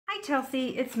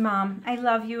Chelsea, it's Mom. I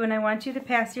love you and I want you to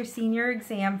pass your senior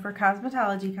exam for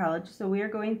Cosmetology College. So we are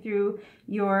going through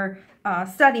your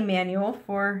study manual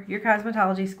for your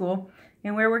cosmetology school.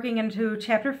 And we're working into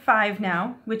Chapter 5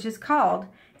 now, which is called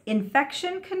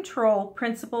Infection Control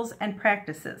Principles and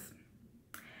Practices.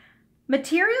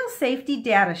 Material safety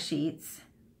data sheets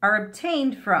are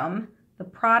obtained from the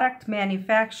product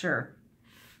manufacturer.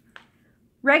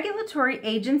 Regulatory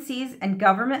agencies and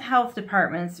government health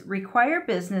departments require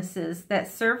businesses that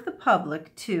serve the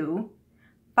public to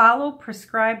follow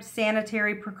prescribed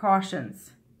sanitary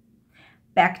precautions.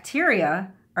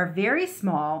 Bacteria are very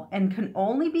small and can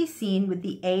only be seen with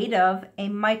the aid of a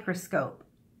microscope.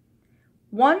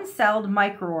 One-celled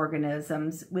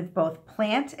microorganisms with both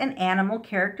plant and animal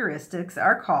characteristics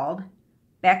are called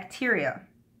bacteria.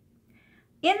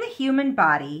 In the human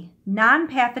body,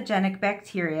 non-pathogenic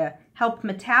bacteria help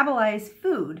metabolize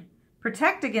food,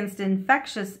 protect against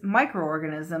infectious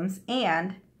microorganisms,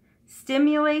 and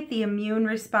stimulate the immune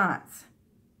response.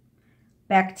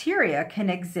 Bacteria can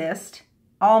exist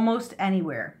almost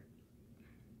anywhere.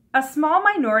 A small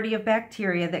minority of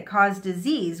bacteria that cause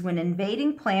disease when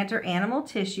invading plant or animal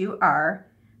tissue are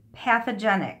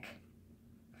pathogenic.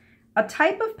 A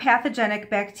type of pathogenic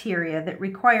bacteria that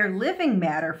require living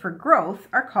matter for growth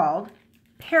are called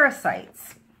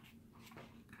parasites.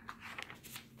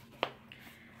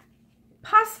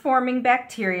 Pus-forming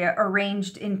bacteria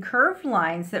arranged in curved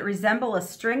lines that resemble a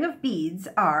string of beads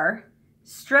are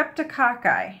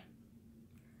streptococci.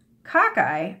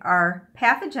 Cocci are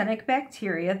pathogenic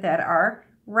bacteria that are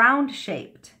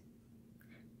round-shaped.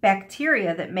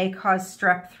 Bacteria that may cause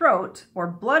strep throat or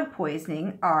blood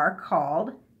poisoning are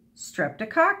called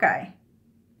streptococci.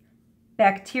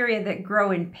 Bacteria that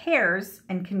grow in pairs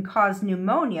and can cause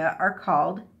pneumonia are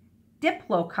called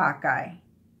diplococci.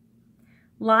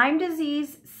 Lyme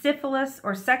disease, syphilis,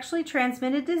 or sexually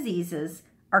transmitted diseases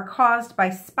are caused by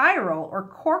spiral or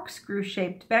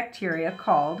corkscrew-shaped bacteria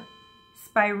called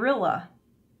spirilla.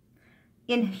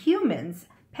 In humans,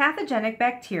 pathogenic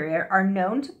bacteria are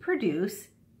known to produce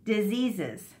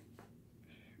diseases.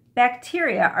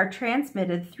 Bacteria are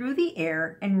transmitted through the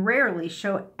air and rarely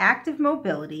show active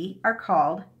mobility are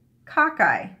called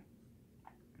cocci.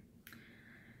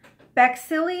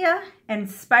 Bacillia and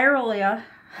spirilla,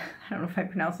 I don't know if I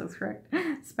pronounced those correct,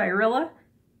 spirilla,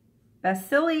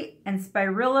 bacilli and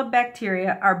spirilla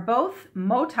bacteria are both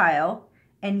motile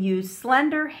and use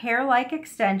slender hair-like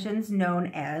extensions known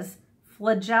as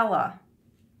flagella.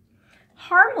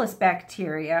 Harmless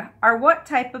bacteria are what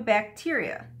type of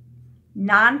bacteria?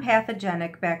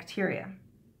 Non-pathogenic bacteria.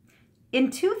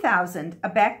 In 2000, a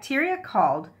bacteria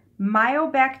called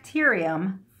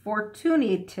Mycobacterium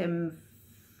fortunatum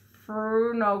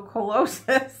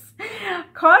furunculosis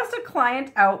caused a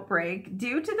client outbreak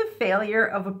due to the failure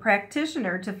of a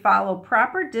practitioner to follow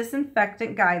proper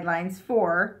disinfectant guidelines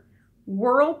for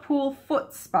whirlpool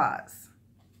foot spas.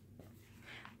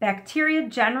 Bacteria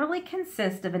generally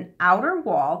consist of an outer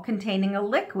wall containing a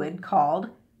liquid called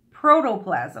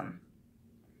protoplasm.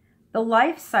 The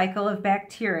life cycle of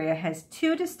bacteria has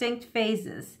two distinct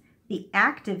phases, the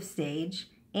active stage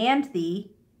and the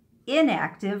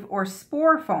inactive or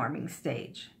spore-forming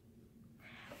stage.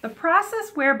 The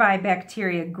process whereby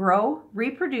bacteria grow,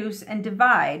 reproduce, and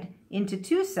divide into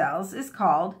two cells is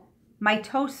called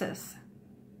mitosis.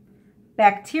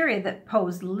 Bacteria that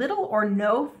pose little or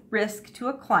no risk to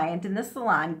a client in the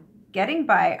salon getting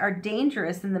by are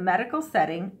dangerous in the medical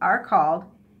setting are called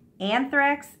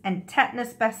anthrax and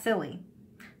tetanus bacilli.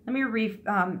 Let me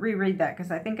reread that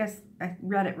because I think I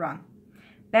read it wrong.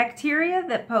 Bacteria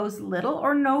that pose little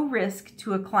or no risk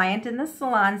to a client in the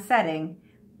salon setting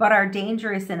but are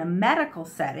dangerous in a medical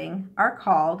setting are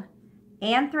called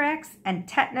anthrax and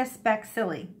tetanus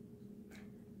bacilli.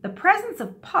 The presence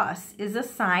of pus is a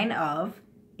sign of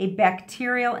a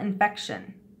bacterial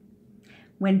infection.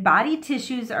 When body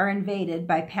tissues are invaded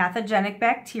by pathogenic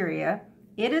bacteria,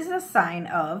 it is a sign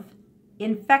of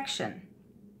infection.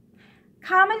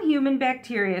 Common human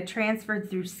bacteria transferred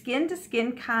through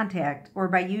skin-to-skin contact or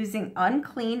by using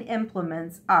unclean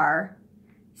implements are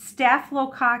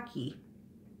staphylococci,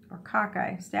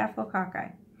 or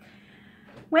staphylococcus.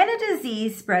 When a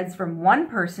disease spreads from one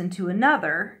person to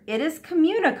another, it is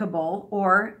communicable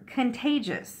or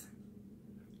contagious.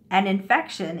 An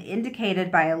infection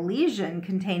indicated by a lesion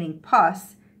containing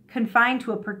pus confined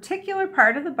to a particular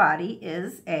part of the body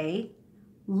is a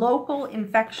local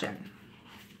infection.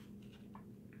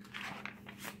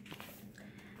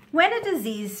 When a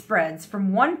disease spreads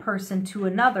from one person to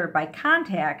another by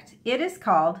contact, it is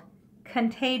called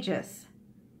contagious.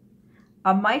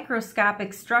 A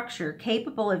microscopic structure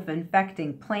capable of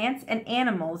infecting plants and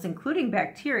animals, including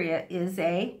bacteria, is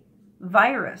a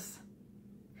virus.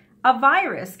 A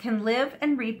virus can live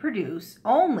and reproduce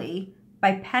only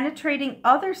by penetrating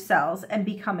other cells and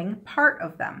becoming part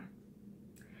of them.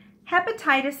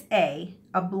 Hepatitis A,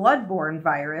 a blood-borne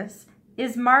virus,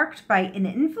 is marked by an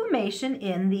inflammation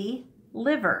in the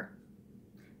liver.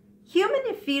 Human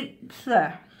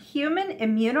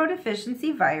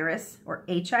immunodeficiency virus, or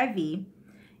HIV,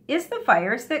 is the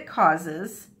virus that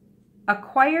causes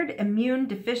acquired immune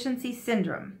deficiency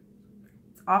syndrome.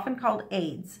 It's often called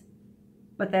AIDS,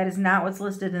 but that is not what's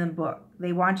listed in the book.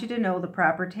 They want you to know the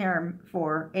proper term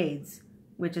for AIDS,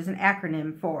 which is an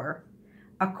acronym for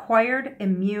acquired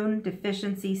immune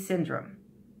deficiency syndrome.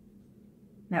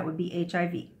 That would be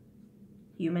HIV.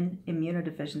 Human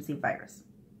immunodeficiency virus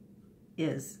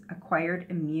is acquired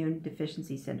immune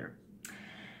deficiency syndrome.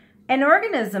 An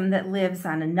organism that lives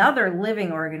on another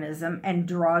living organism and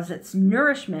draws its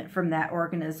nourishment from that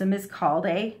organism is called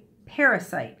a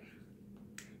parasite.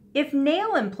 If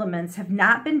nail implements have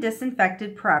not been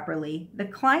disinfected properly, the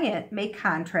client may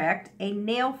contract a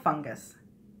nail fungus.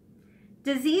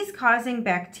 Disease-causing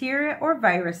bacteria or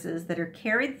viruses that are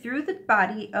carried through the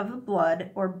body of the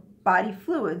blood or body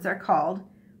fluids are called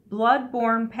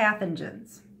blood-borne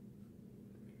pathogens.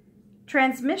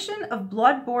 Transmission of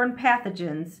blood-borne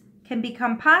pathogens can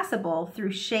become possible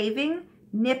through shaving,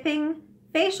 nipping,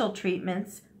 facial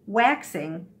treatments,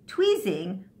 waxing,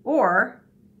 tweezing, or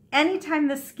anytime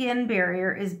the skin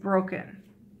barrier is broken.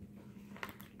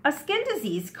 A skin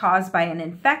disease caused by an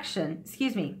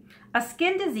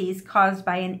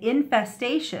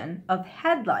infestation of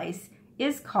head lice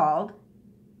is called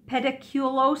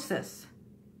pediculosis.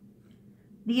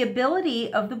 The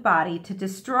ability of the body to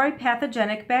destroy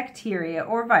pathogenic bacteria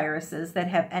or viruses that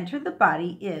have entered the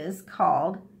body is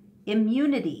called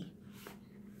immunity.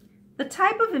 The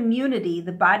type of immunity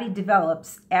the body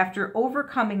develops after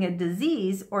overcoming a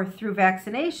disease or through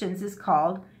vaccinations is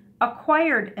called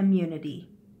acquired immunity.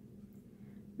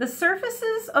 The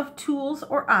surfaces of tools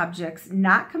or objects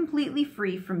not completely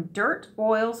free from dirt,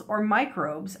 oils, or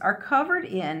microbes are covered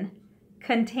in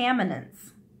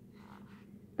contaminants.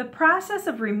 The process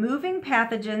of removing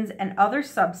pathogens and other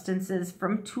substances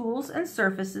from tools and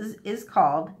surfaces is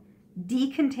called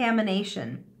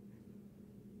decontamination.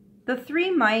 The three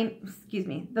main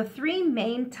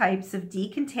types of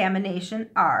decontamination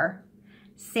are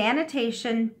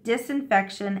sanitation,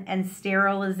 disinfection, and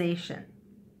sterilization.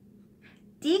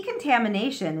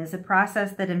 Decontamination is a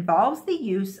process that involves the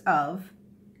use of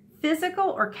physical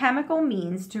or chemical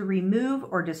means to remove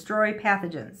or destroy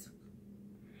pathogens.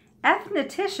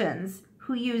 Estheticians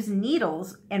who use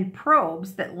needles and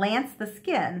probes that lance the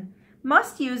skin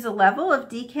must use a level of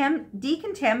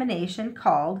decontamination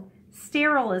called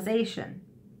sterilization.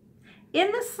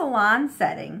 In the salon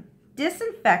setting,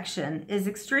 disinfection is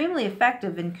extremely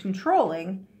effective in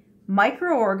controlling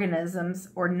microorganisms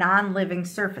or non-living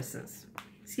surfaces.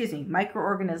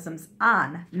 Microorganisms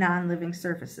on non-living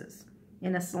surfaces.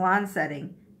 In a salon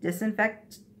setting,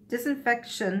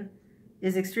 disinfection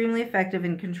is extremely effective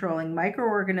in controlling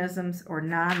microorganisms or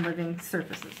non-living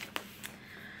surfaces.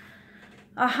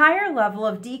 A higher level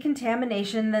of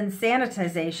decontamination than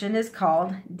sanitization is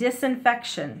called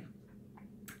disinfection.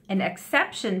 An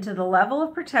exception to the level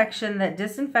of protection that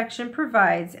disinfection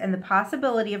provides and the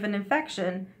possibility of an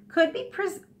infection could be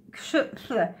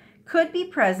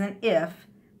present if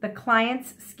the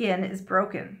client's skin is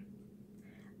broken.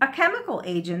 A chemical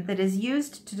agent that is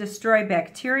used to destroy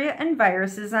bacteria and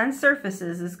viruses on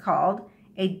surfaces is called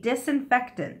a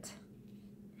disinfectant.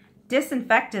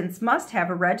 Disinfectants must have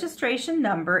a registration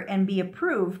number and be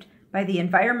approved by the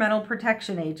Environmental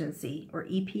Protection Agency, or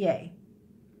EPA.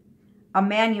 A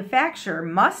manufacturer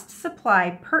must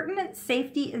supply pertinent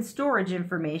safety and storage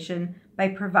information by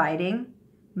providing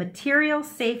material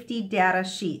safety data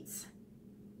sheets.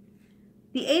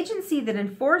 The agency that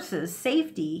enforces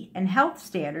safety and health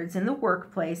standards in the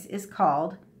workplace is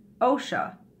called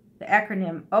OSHA, the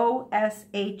acronym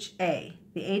OSHA.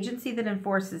 The agency that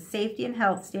enforces safety and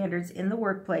health standards in the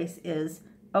workplace is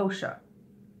OSHA.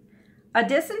 A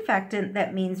disinfectant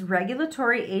that meets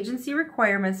regulatory agency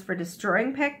requirements for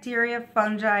destroying bacteria,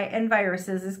 fungi, and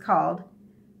viruses is called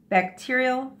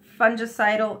bacterial,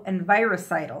 fungicidal, and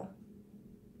virucidal.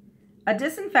 A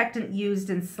disinfectant used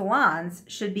in salons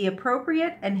should be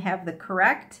appropriate and have the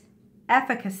correct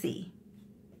efficacy.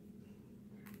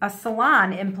 A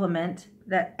salon implement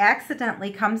that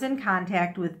accidentally comes in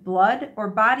contact with blood or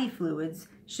body fluids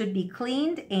should be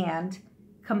cleaned and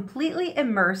completely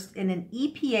immersed in an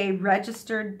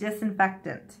EPA-registered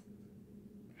disinfectant.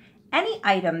 Any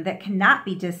item that cannot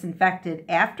be disinfected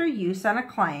after use on a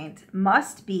client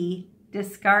must be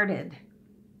discarded.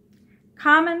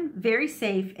 Common, very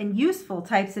safe, and useful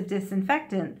types of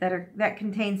disinfectant that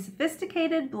contain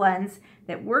sophisticated blends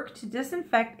that work to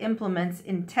disinfect implements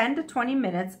in 10 to 20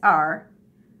 minutes are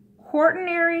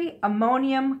quaternary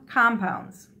ammonium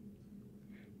compounds.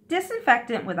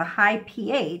 Disinfectant with a high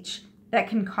pH that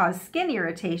can cause skin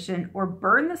irritation or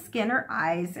burn the skin or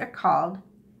eyes are called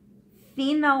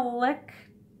phenolic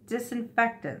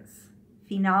disinfectants.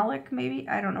 Phenolic, maybe?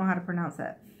 I don't know how to pronounce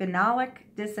that.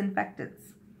 Phenolic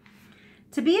disinfectants.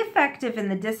 To be effective in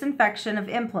the disinfection of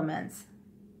implements,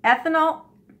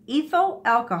 ethyl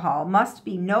alcohol must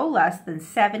be no less than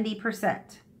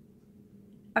 70%.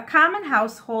 A common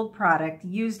household product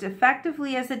used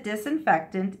effectively as a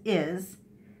disinfectant is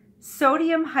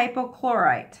sodium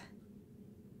hypochlorite.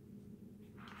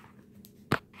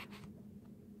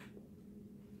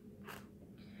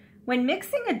 When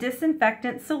mixing a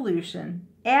disinfectant solution,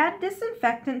 add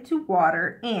disinfectant to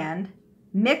water and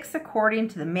mix according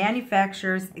to the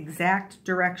manufacturer's exact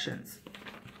directions.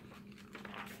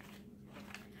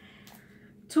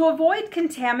 To avoid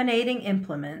contaminating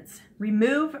implements,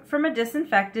 remove from a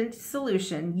disinfectant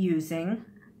solution using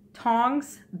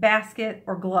tongs, basket,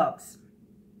 or gloves.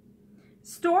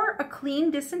 Store a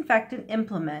clean disinfectant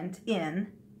implement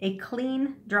in a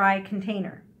clean, dry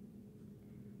container.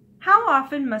 How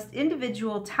often must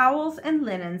individual towels and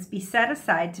linens be set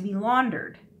aside to be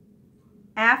laundered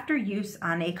after use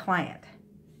on a client?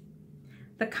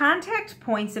 The contact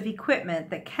points of equipment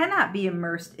that cannot be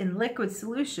immersed in liquid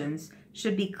solutions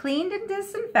should be cleaned and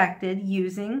disinfected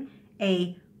using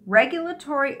a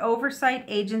regulatory oversight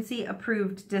agency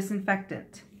approved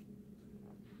disinfectant.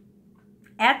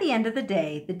 At the end of the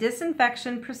day, the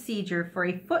disinfection procedure for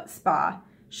a foot spa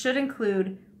should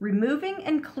include removing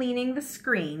and cleaning the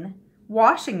screen,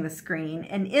 washing the screen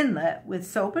and inlet with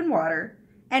soap and water,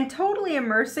 and totally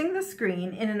immersing the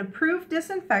screen in an approved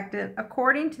disinfectant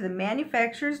according to the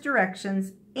manufacturer's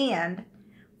directions, and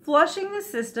flushing the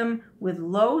system with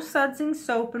low sudsing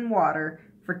soap and water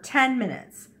for 10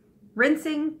 minutes,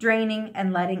 rinsing, draining,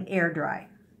 and letting air dry.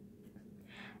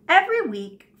 Every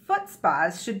week, foot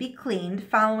spas should be cleaned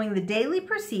following the daily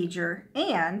procedure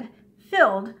and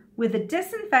filled with a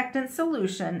disinfectant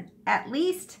solution at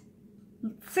least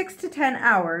 6 to 10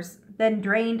 hours, then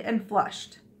drained and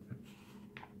flushed.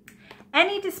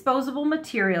 Any disposable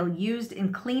material used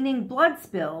in cleaning blood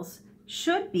spills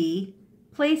should be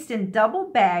placed in double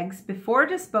bags before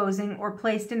disposing or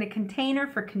placed in a container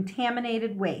for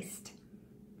contaminated waste.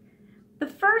 The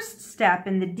first step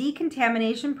in the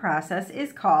decontamination process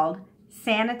is called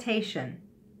sanitation.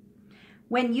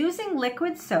 When using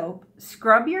liquid soap,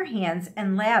 scrub your hands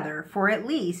and lather for at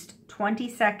least 20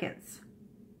 seconds.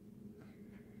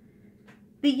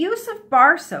 The use of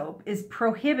bar soap is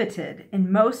prohibited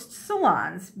in most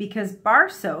salons because bar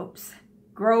soaps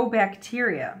grow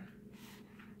bacteria.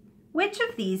 Which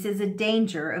of these is a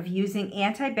danger of using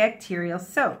antibacterial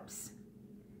soaps?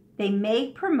 They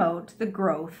may promote the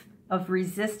growth of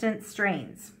resistant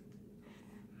strains.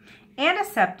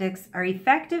 Antiseptics are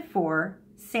effective for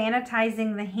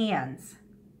sanitizing the hands.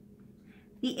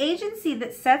 The agency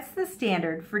that sets the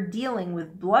standard for dealing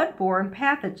with blood-borne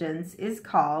pathogens is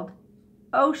called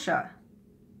OSHA.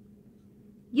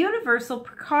 Universal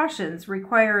precautions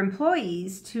require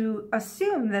employees to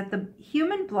assume that the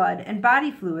human blood and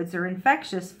body fluids are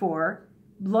infectious for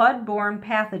blood-borne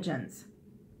pathogens.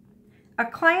 A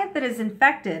client that is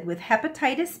infected with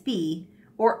hepatitis B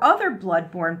or other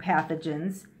blood-borne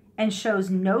pathogens and shows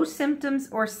no symptoms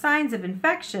or signs of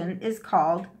infection is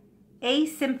called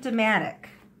asymptomatic.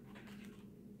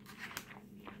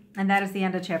 And that is the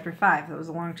end of chapter 5. That was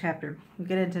a long chapter. We'll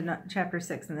get into chapter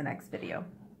 6 in the next video.